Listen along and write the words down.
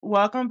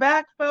Welcome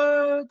back,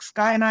 folks.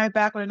 Sky and I are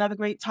back with another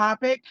great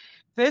topic.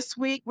 This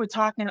week, we're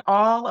talking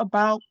all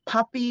about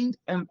puppies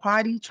and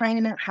potty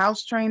training and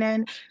house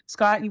training.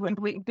 Scott, you wouldn't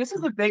believe this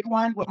is a big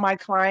one with my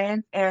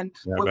clients and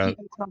Yeah, what but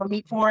people come to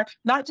me for,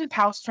 not just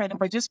house training,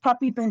 but just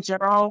puppies in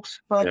general.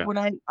 But yeah, when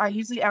I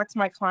usually ask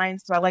my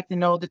clients, I like to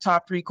know the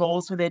top three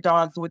goals for their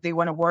dogs, what they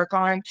want to work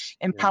on.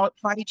 And yeah.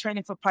 potty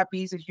training for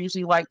puppies is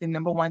usually like the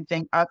number one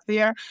thing up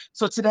there.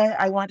 So today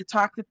I want to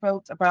talk to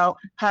folks about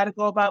how to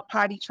go about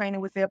potty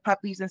training with their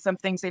puppies and some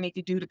things they need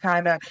to do to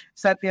kind of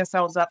set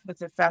themselves up for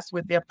success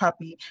with their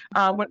puppy.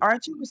 When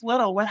Archie was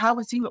little, how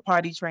was he with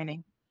potty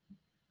training?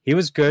 He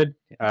was good.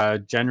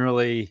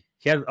 Generally,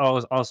 he had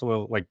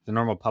also like the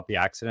normal puppy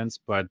accidents,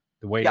 but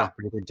the way his Yeah,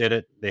 breeder did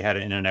it, they had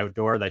it in an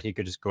outdoor that he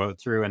could just go out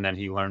through, and then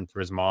he learned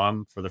through his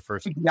mom for the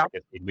first, yeah, I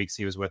guess, 8 weeks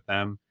he was with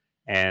them,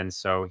 and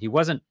so he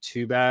wasn't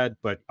too bad.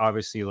 But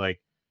obviously, like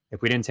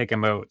if we didn't take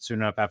him out soon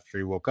enough after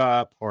he woke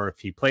up, or if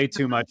he played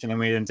too much and then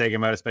we didn't take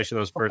him out, especially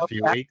those first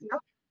few yeah, weeks, yeah.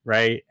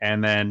 right?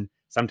 And then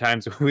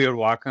sometimes we would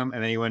walk him,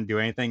 and then he wouldn't do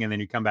anything, and then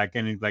you come back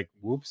in and he's like,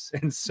 "Whoops!"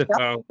 And Yeah.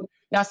 so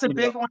That's a you know,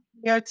 big one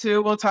here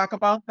too. We'll talk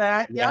about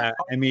that. Yeah. yeah,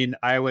 I mean,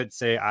 I would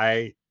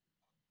say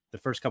the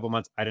first couple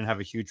months I didn't have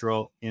a huge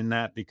role in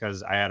that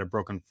because I had a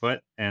broken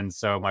foot, and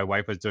so my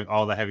wife was doing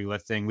all the heavy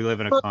lifting. We live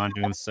in a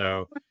condo, and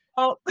so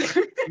Oh,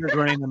 she was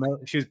running them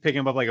out. She was picking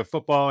him up like a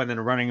football and then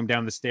running him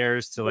down the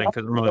stairs to like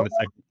because we're only on the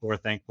second floor,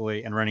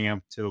 thankfully, and running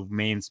him to the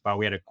main spot.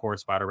 We had a core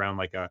spot around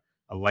like a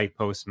light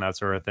post and that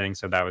sort of thing.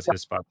 So that was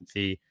his spot to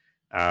tee.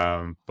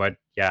 But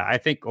yeah, I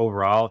think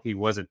overall he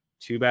wasn't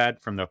too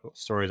bad from the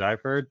stories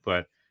I've heard,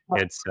 but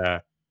it's uh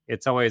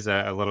it's always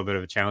a little bit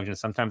of a challenge. And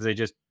sometimes they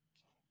just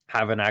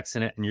have an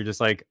accident and you're just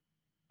like,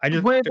 I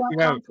just where did took that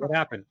you out. come from? What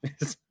happened?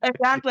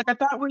 Exactly. Like I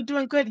thought we are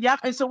doing good. Yep.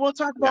 And so we'll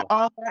talk Yeah. about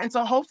all that. And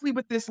so hopefully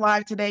with this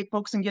live today,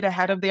 folks can get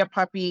ahead of their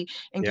puppy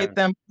and Yeah. get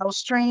them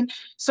house trained.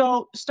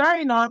 So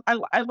starting off,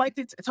 I like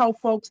to tell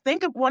folks,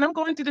 think of when I'm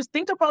going through this,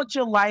 think about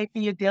your life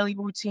and your daily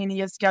routine and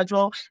your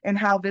schedule and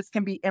how this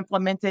can be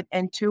implemented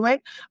into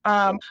it.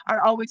 Yeah. I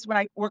always, when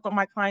I work with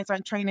my clients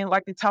on training,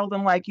 like to tell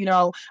them like,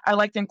 I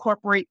like to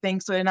incorporate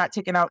things so they're not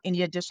taking out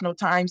any additional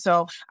time.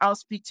 So I'll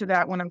speak to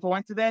that when I'm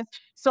going through this.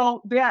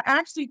 So there are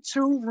actually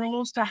two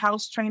rules to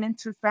house training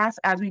too fast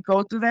as we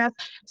go through that.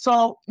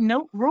 So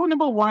no rule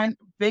number one,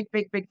 big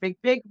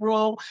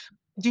rule.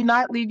 Do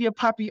not leave your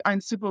puppy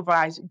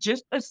unsupervised.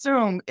 Just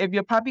assume if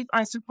your puppy's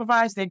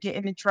unsupervised, they're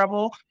getting in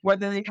trouble,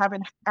 whether they're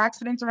having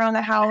accidents around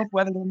the house,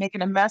 whether they're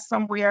making a mess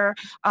somewhere.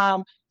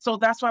 So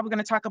that's why we're going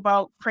to talk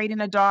about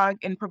creating a dog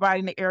and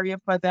providing the area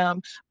for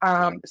them.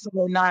 Yeah. So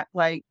they're not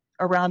like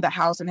around the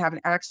house and having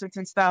accidents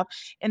and stuff.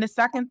 And the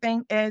second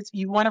thing is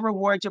you want to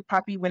reward your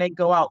puppy when they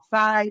go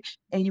outside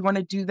and you want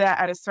to do that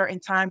at a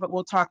certain time, but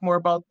we'll talk more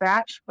about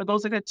that. But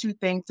those are the two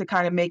things to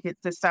kind of make it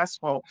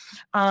successful.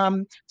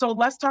 So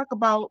let's talk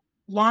about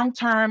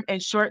long-term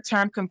and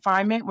short-term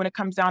confinement when it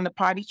comes down to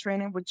potty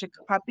training with your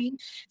puppy.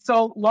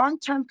 So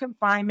long-term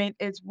confinement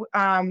is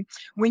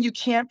when you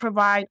can't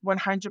provide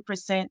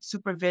 100%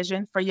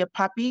 supervision for your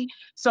puppy.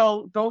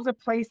 So those are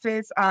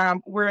places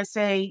where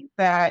say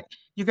that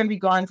you're going to be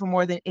gone for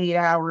more than 8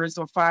 hours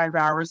or 5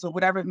 hours or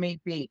whatever it may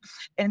be.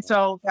 And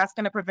so that's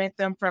going to prevent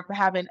them from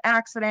having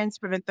accidents,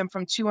 prevent them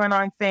from chewing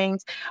on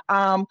things.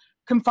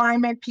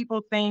 Confinement,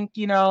 people think,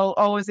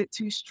 oh, is it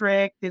too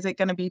strict? Is it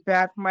going to be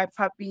bad for my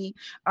puppy?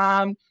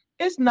 Um,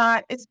 it's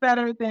not. It's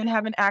better than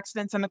having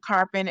accidents on the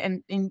carpet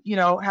and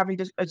having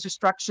a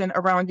destruction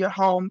around your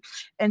home.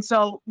 And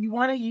so you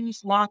want to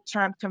use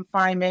long-term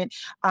confinement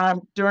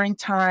during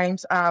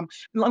times.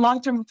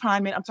 Long-term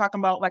confinement, I'm talking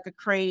about like a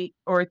crate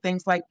or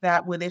things like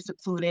that where they're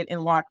secluded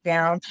and locked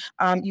down.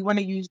 You want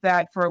to use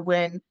that for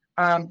when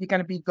you're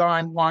going to be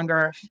gone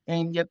longer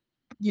and your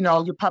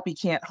puppy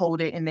can't hold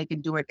it and they can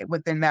do it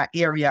within that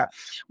area.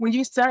 When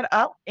you set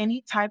up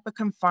any type of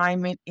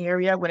confinement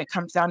area, when it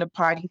comes down to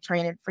potty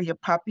training for your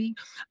puppy,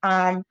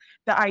 the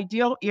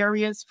ideal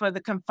areas for the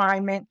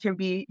confinement can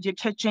be your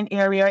kitchen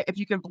area if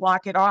you can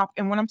block it off.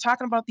 And when I'm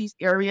talking about these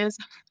areas,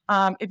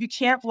 if you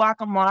can't block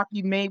them off,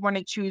 you may want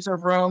to choose a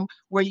room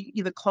where you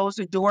either close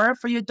the door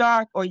for your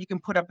dog or you can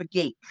put up a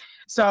gate.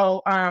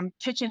 So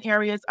kitchen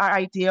areas are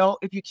ideal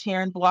if you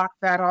can block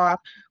that off.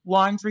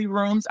 Laundry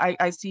rooms,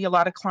 I see a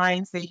lot of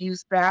clients, they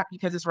use that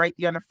because it's right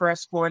there on the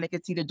first floor and they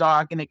can see the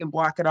dog and they can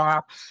block it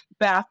off.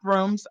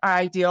 Bathrooms are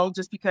ideal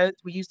just because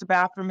we use the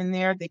bathroom in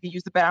there, they can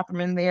use the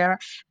bathroom in there.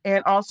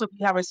 And also if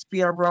you have a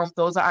spare room,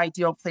 those are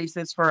ideal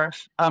places for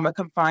a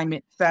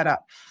confinement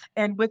setup.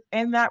 And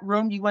within that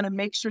room, you want to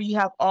make sure you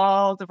have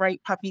all the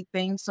right puppy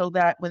things so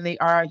that when they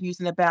are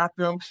using the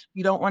bathroom,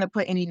 you don't want to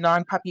put any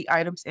non-puppy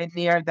items in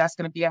there. That's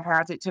going to be a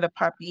hazard to the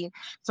puppy.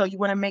 So you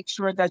want to make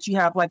sure that you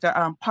have like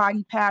a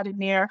potty pad in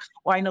there.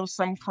 Or I know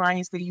some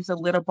clients, they use a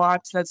litter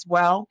box as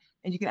well.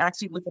 And you can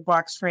actually litter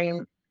box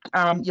train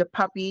your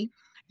puppy.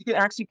 You can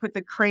actually put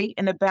the crate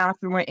in the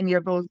bathroom or any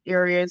of those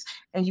areas.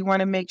 And you want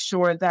to make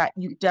sure that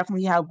you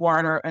definitely have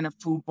water and a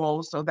food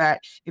bowl so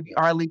that if you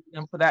are leaving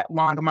them for that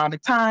long amount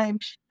of time,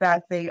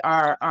 that they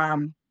are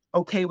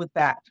okay with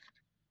that.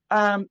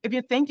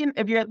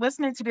 If you're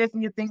listening to this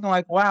and you're thinking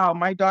like, wow,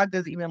 my dog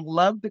doesn't even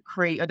love the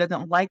crate or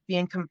doesn't like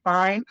being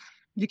confined,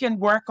 you can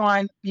work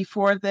on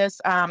before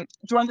this,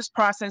 during this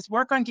process,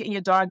 work on getting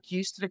your dog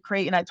used to the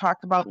crate. And I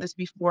talked about this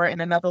before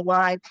in another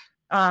live.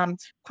 Um,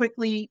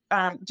 Quickly,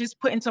 just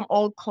putting some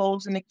old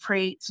clothes in the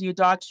crate so your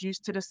dog's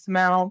used to the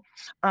smell.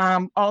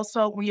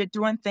 Also, when you're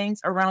doing things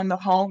around the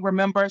home,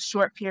 remember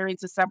short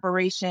periods of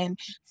separation.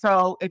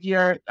 So if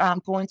you're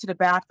going to the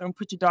bathroom,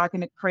 put your dog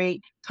in the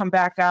crate, come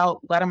back out,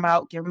 let him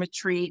out, give him a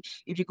treat.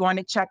 If you're going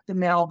to check the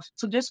mail,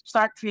 so just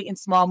start creating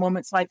small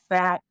moments like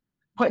that.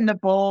 Putting the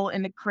bowl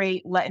in the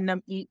crate, letting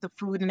them eat the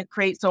food in the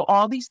crate. So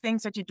all these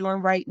things that you're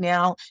doing right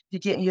now, you're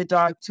getting your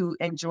dog to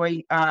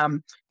enjoy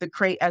the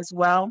crate as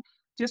well.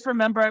 Just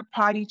remember,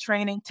 potty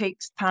training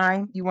takes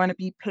time. You want to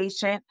be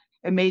patient.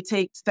 It may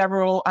take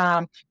several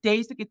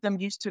days to get them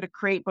used to the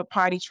crate, but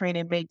potty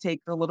training may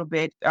take a little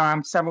bit,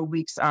 several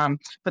weeks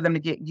for them to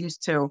get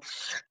used to.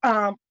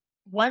 Um,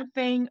 One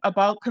thing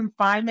about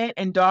confinement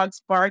and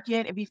dogs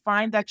barking, if you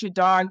find that your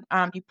dog,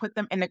 you put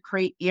them in a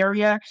crate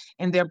area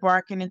and they're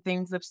barking and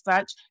things of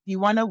such, you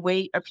want to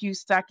wait a few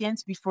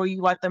seconds before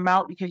you let them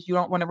out because you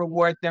don't want to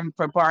reward them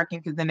for barking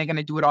because then they're going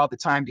to do it all the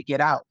time to get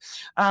out.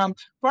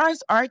 Far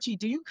as Archie,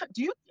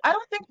 I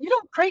don't think you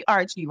don't crate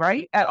Archie,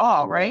 right? At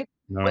all, right?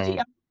 Was he No,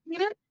 ever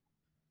treated?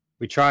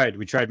 we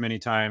tried many Oh,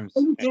 times.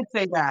 you did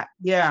say that.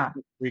 Yeah.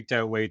 Freaked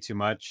out way too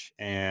much,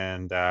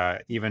 and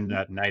even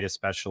at night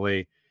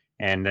especially.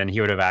 And then he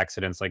would have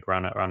accidents like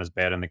around his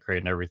bed in the crate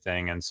and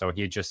everything, and so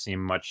he just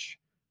seemed much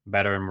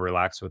better and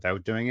relaxed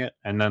without doing it.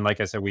 And then, like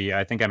I said,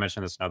 I think I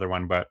mentioned this another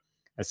one, but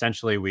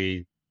essentially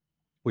we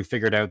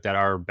figured out that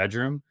our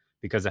bedroom,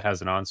 because it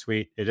has an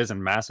ensuite, it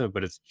isn't massive,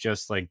 but it's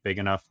just like big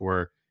enough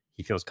where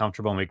he feels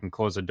comfortable and we can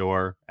close the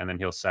door and then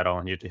he'll settle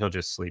and he'll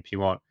just sleep. He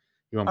won't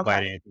Okay.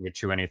 bite anything or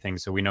chew anything.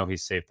 So we know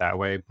he's safe that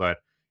way. But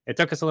it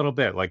took us a little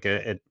bit.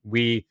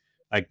 We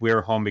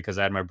were home because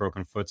I had my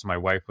broken foot. So my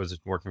wife was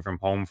working from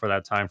home for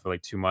that time for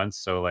like 2 months.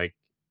 So like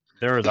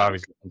there was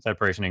obviously some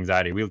separation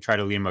anxiety. We tried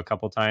to leave him a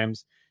couple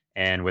times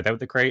and without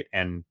the crate,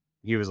 and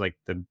he was like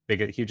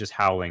he was just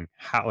howling,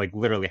 like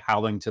literally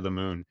howling to the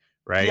moon,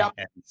 right? Yep.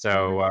 And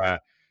so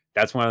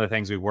that's one of the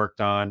things we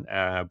worked on.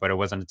 But it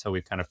wasn't until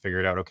we kind of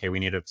figured out, okay, we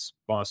need a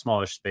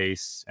smaller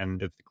space,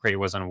 and if the crate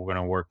wasn't going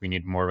to work, we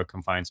need more of a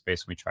confined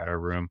space. When we tried our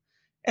room,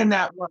 And and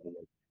that one.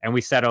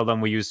 we settled them.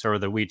 We used sort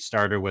of the wheat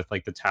starter with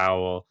like the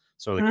towel,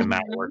 so like the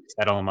mat work, Mhm.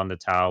 settle them on the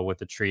towel with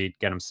the treat,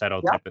 get them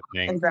settled Yep. type of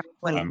thing,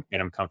 Exactly. get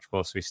them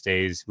comfortable so he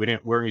stays. We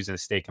weren't using the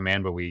stay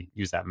command, but we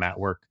use that mat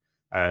work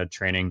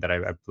training that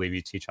I believe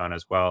you teach on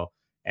as well.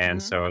 And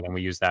Mhm. so then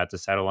we use that to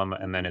settle them,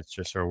 and then it's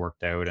just sort of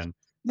worked out. And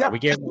we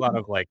Yep. gave him a lot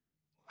of like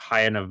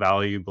high enough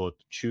valuable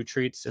chew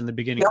treats in the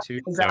beginning Yep. too.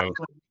 So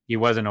Exactly. he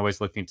wasn't always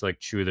looking to like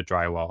chew the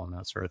drywall and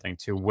that sort of thing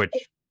too,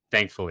 which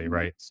thankfully,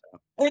 right? So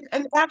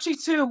And actually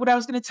too, what I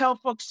was gonna tell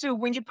folks too,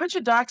 when you put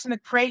your dogs in the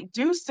crate,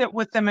 do sit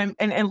with them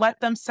and let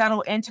them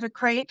settle into the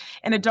crate.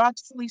 And the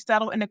dogs usually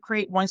settle in the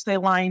crate once they're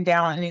lying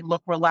down and they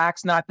look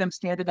relaxed, not them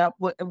standing up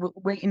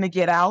waiting to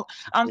get out.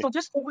 yeah, So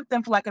just sit with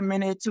them for like a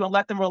minute or two and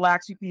let them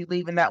relax before you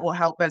leave, and that will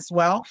help as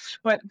well.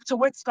 But to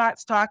what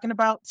Scott's talking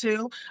about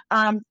too,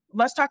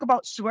 let's talk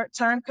about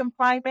short-term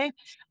confinement.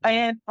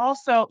 And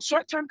also,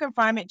 short-term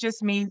confinement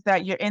just means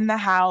that you're in the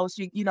house,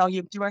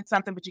 you're doing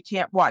something, but you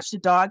can't watch the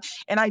dog.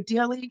 And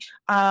ideally,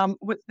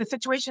 with the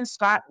situation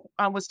Scott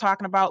was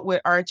talking about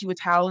with Archie with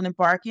howling and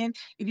barking,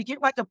 if you get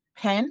like a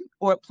pen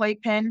or a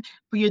playpen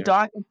for your yeah,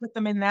 dog and put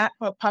them in that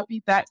for a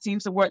puppy, that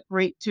seems to work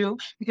great too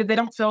because they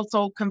don't feel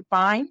so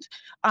confined.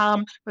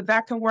 But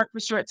that can work for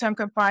short-term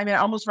confinement.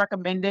 I almost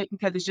recommend it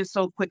because it's just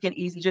so quick and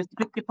easy. Just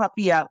pick your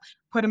puppy up,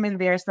 put them in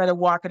there instead of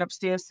walking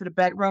upstairs to the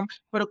bedroom.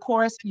 But of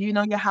course, you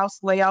know your house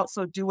layout,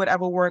 so do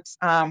whatever works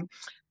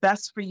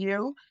best for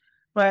you.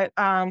 But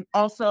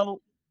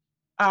also,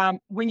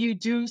 when you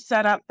do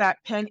set up that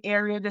pen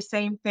area, the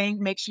same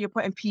thing, make sure you're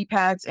putting pee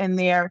pads in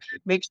there.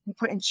 Make sure you're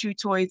putting chew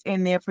toys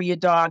in there for your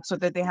dog so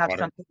that they have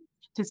water. something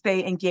to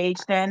stay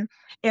engaged in.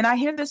 And I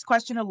hear this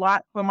question a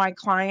lot from my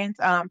clients.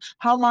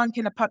 How long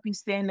can a puppy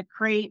stay in the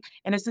crate?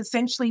 And it's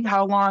essentially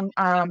how long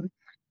can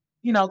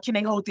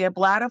they hold their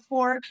bladder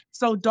for?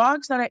 So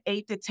dogs that are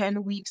 8 to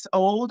 10 weeks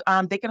old,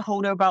 they can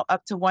hold about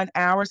up to 1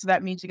 hour. So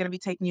that means you're going to be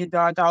taking your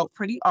dog out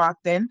pretty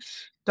often.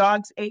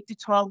 Dogs 8 to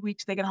 12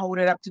 weeks, they can hold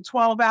it up to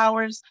 12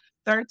 hours.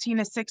 13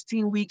 to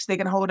 16 weeks, they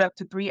can hold up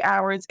to 3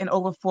 hours, and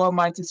over 4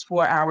 months is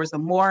 4 hours or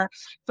more.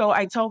 So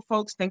I tell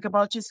folks, think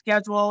about your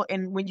schedule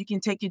and when you can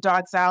take your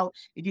dogs out.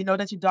 If you know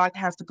that your dog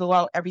has to go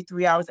out every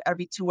 3 hours,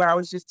 every 2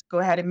 hours, just go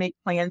ahead and make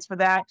plans for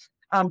that.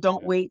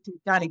 Don't Yeah, wait to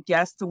kind of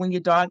guess to when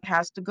your dog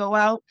has to go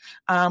out.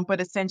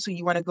 But essentially,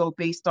 you want to go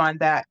based on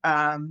that.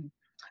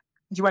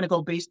 You want to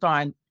go based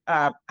on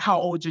how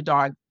old your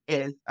dog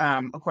is,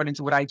 according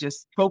to what I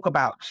just spoke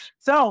about.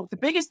 So the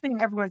biggest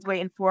thing everyone's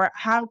waiting for,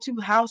 how to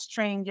house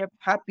train your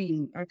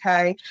puppy.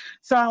 Okay.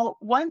 So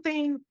one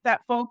thing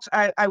that folks,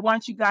 I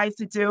want you guys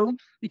to do,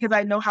 because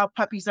I know how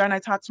puppies are, and I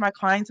talk to my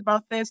clients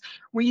about this,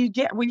 when you're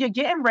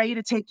getting ready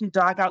to take your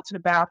dog out to the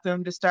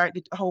bathroom to start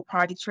the whole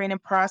potty training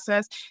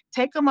process,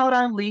 take them out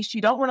on leash.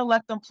 You don't want to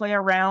let them play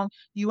around.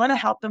 You want to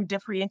help them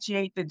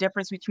differentiate the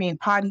difference between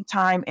potty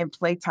time and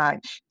playtime.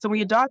 So when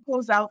your dog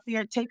goes out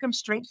there, take them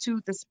straight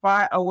to the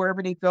spot or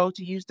wherever they go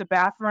to use the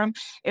bathroom.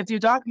 If your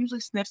dog usually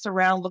sniffs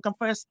around looking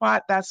for a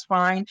spot, that's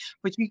fine.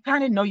 But you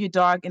kind of know your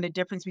dog and the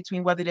difference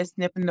between whether they're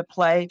sniffing to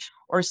play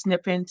or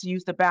sniffing to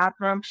use the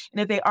bathroom.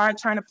 And if they are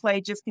trying to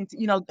play, just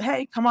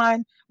hey, come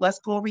on, let's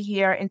go over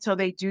here until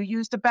they do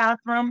use the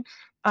bathroom.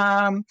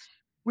 Um,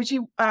 which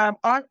you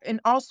and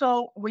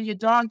also when your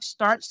dog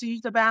starts to use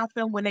the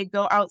bathroom, when they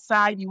go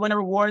outside, you want to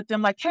reward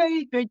them like,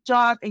 hey, good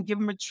job, and give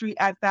them a treat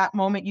at that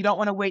moment. You don't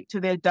want to wait till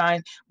they're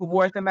done.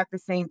 Reward them at the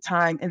same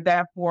time, and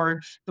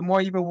therefore, the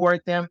more you reward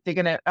them, they're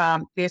gonna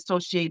they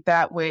associate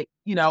that with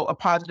a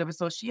positive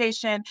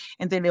association,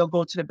 and then they'll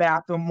go to the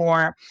bathroom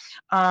more.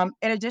 In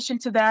addition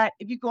to that,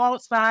 if you go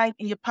outside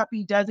and your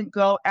puppy doesn't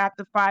go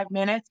after 5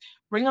 minutes,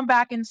 bring them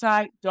back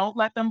inside. Don't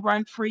let them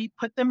run free.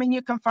 Put them in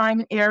your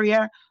confinement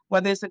area,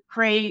 whether it's a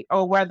crate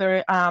or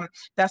whether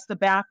that's the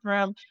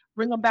bathroom.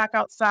 Bring them back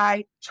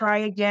outside. Try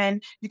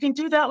again. You can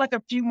do that like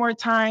a few more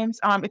times.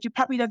 If your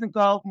puppy doesn't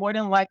go, more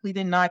than likely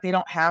than not, they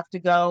don't have to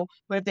go.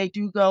 But if they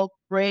do go,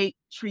 great.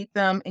 Treat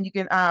them, and you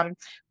can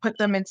put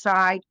them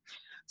inside.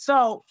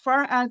 So,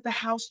 far as the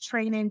house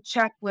training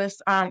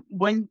checklist,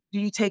 when do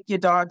you take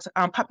your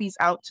puppies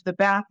out to the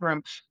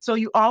bathroom? So,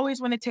 you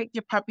always want to take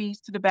your puppies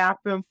to the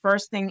bathroom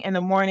first thing in the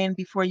morning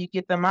before you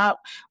get them up,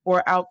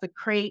 or out the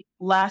crate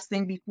last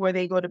thing before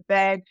they go to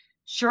bed.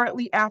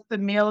 Shortly after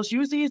meals,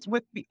 usually it's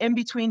in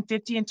between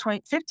 15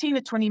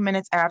 to 20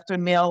 minutes after a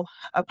meal,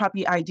 a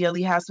puppy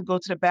ideally has to go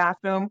to the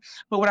bathroom.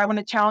 But what I want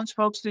to challenge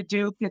folks to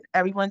do, because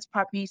everyone's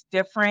puppy's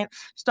different,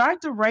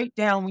 start to write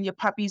down when your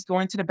puppy's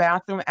going to the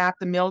bathroom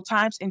after meal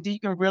times, and then you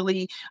can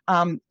really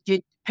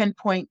get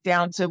pinpoint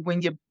down to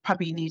when your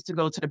puppy needs to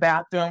go to the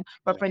bathroom.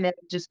 But for now,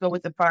 just go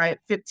with the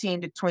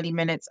 15 to 20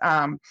 minutes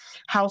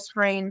house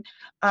train.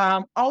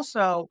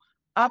 Also,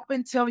 up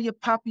until your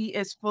puppy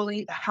is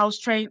fully house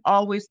trained,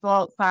 always go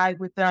outside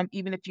with them,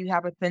 even if you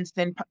have a fenced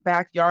in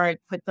backyard,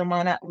 put them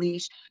on that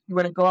leash. You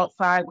want to go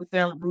outside with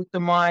them, root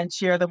them on,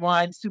 cheer them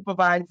on,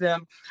 supervise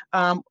them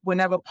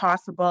whenever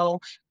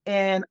possible.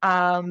 And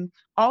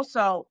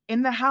also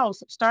in the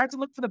house, start to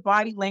look for the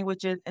body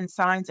languages and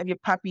signs of your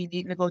puppy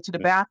needing to go to the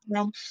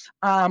bathroom.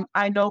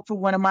 I know for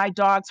one of my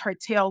dogs, her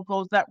tail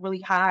goes up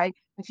really high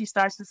and she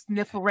starts to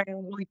sniff around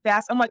really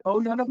fast. I'm like, oh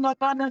no, no, no,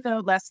 no, no, no,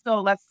 let's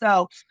go, let's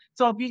go.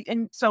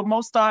 So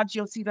most dogs,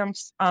 you'll see them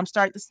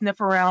start to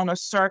sniff around or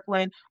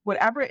circling,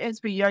 whatever it is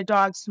for your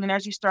dog. Soon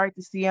as you start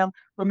to see them,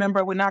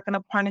 remember, we're not going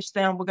to punish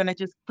them. We're going to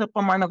just clip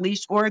them on a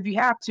leash, or if you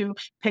have to,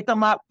 pick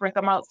them up, bring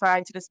them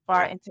outside to the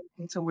spot, and take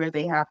them to where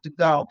they have to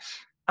go.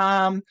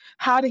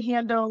 How to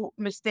handle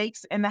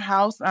mistakes in the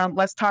house.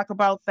 Let's talk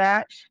about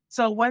that.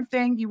 So one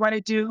thing you want to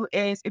do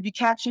is, if you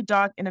catch your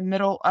dog in the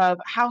middle of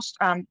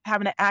having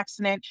an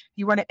accident,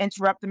 you want to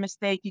interrupt the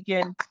mistake. You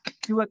can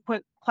do a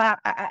quick clap,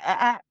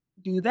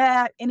 do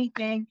that,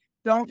 anything.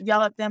 Don't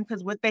yell at them,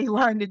 because what they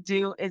learn to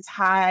do is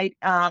hide,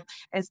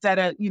 instead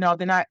of,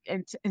 they're not,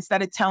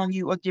 instead of telling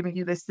you or giving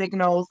you the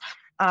signals.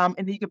 And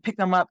then you can pick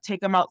them up, take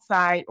them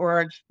outside,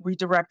 or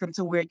redirect them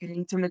to where you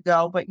need them to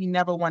go, but you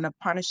never want to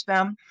punish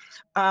them.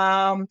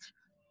 Um,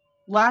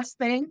 Last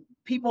thing,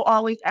 people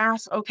always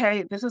ask,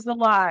 okay, this is a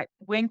lot.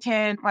 When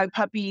can my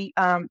puppy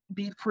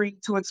be free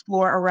to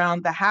explore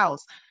around the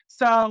house?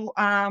 So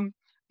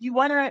you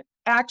want to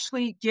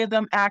actually give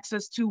them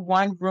access to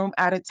one room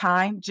at a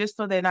time, just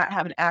so they're not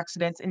having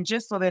accidents and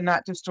just so they're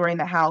not destroying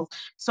the house.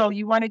 So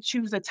you want to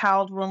choose a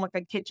tiled room like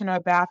a kitchen or a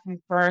bathroom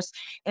first.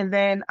 And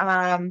then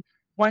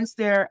once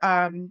they're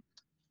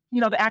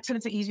the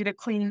accidents are easier to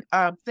clean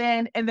up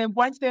then. And then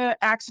once they're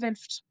accident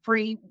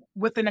free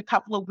within a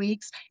couple of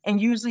weeks, and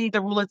usually the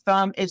rule of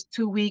thumb is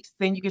 2 weeks,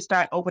 then you can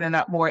start opening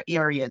up more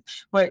areas.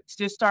 But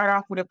just start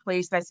off with a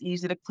place that's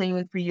easy to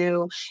clean for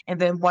you.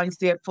 And then once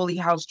they're fully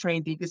house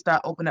trained, you can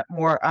start opening up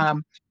more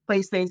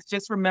places.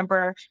 Just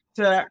remember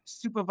to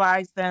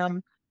supervise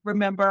them.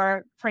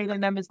 Remember, training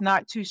them is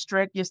not too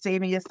strict. You're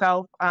saving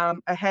yourself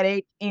a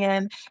headache,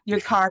 and your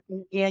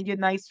carpet and your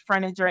nice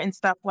furniture and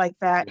stuff like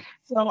that.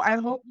 So I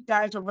hope you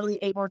guys are really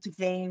able to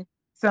gain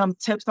some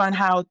tips on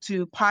how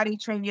to potty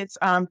train your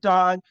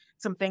dog,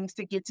 some things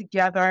to get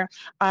together.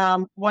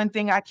 One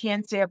thing I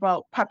can say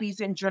about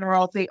puppies in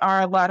general, they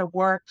are a lot of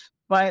work.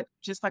 But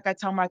just like I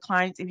tell my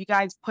clients, if you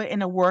guys put in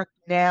the work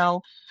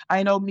now.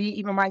 I know me,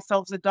 even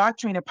myself as a dog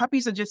trainer,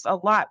 puppies are just a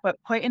lot, but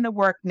put in the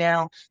work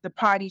now, the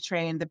potty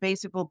training, the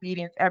basic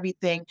obedience,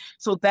 everything,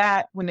 so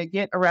that when they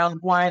get around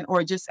one,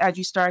 or just as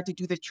you start to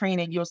do the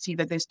training, you'll see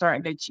that they're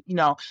starting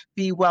to,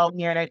 be well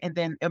mannered, and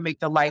then it'll make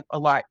the life a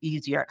lot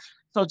easier.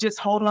 So just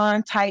hold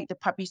on tight. The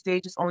puppy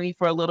stage is only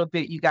for a little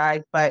bit, you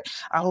guys, but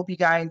I hope you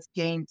guys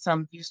gained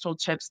some useful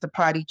tips to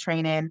potty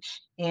training.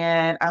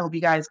 And I hope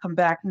you guys come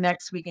back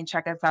next week and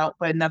check us out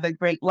for another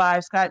great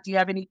live. Scott, do you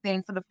have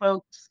anything for the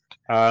folks?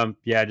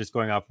 Yeah, just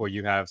going off what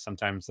you have,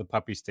 sometimes the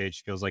puppy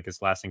stage feels like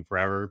it's lasting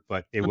forever,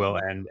 but it will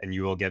end and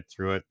you will get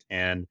through it.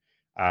 And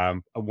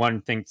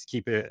one thing to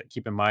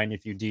keep in mind,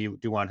 if you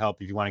do want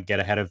help, if you want to get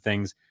ahead of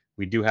things,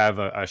 we do have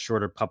a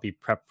shorter puppy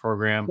prep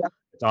program. Yeah.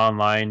 It's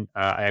online.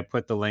 I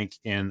put the link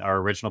in our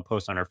original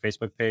post on our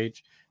Facebook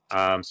page.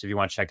 So if you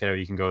want to check it out,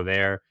 you can go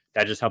there.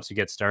 That just helps you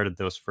get started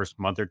those first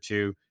month or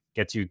two,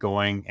 gets you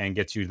going and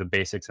gets you the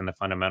basics and the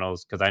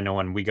fundamentals. Because I know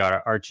when we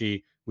got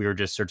Archie, we were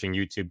just searching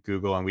YouTube,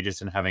 Google, and we just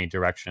didn't have any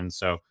directions.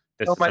 So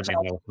this So is much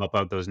something that will help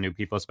out those new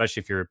people,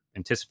 especially if you're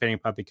anticipating a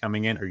puppy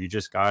coming in or you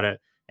just got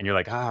it and you're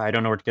like, I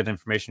don't know where to get the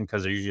information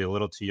because they're usually a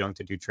little too young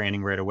to do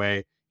training right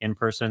away in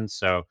person.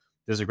 So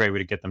this is a great way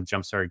to get them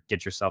jump started,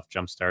 get yourself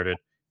jump started,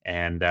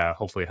 and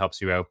hopefully it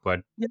helps you out. But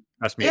Yeah.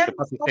 trust me, Yeah, the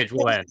puppy stage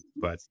will end.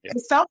 But yeah,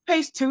 it's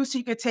self-paced too, so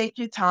you could take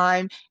your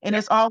time. And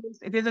yeah,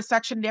 there's a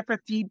section there for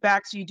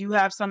feedback, so you do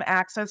have some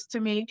access to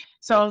me. yeah,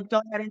 So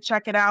go ahead and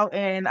check it out.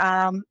 And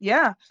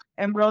yeah,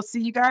 and we'll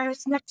see you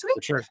guys next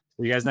for sure.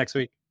 See you guys next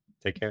week.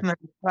 Take care. week.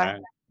 Bye.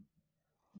 Bye.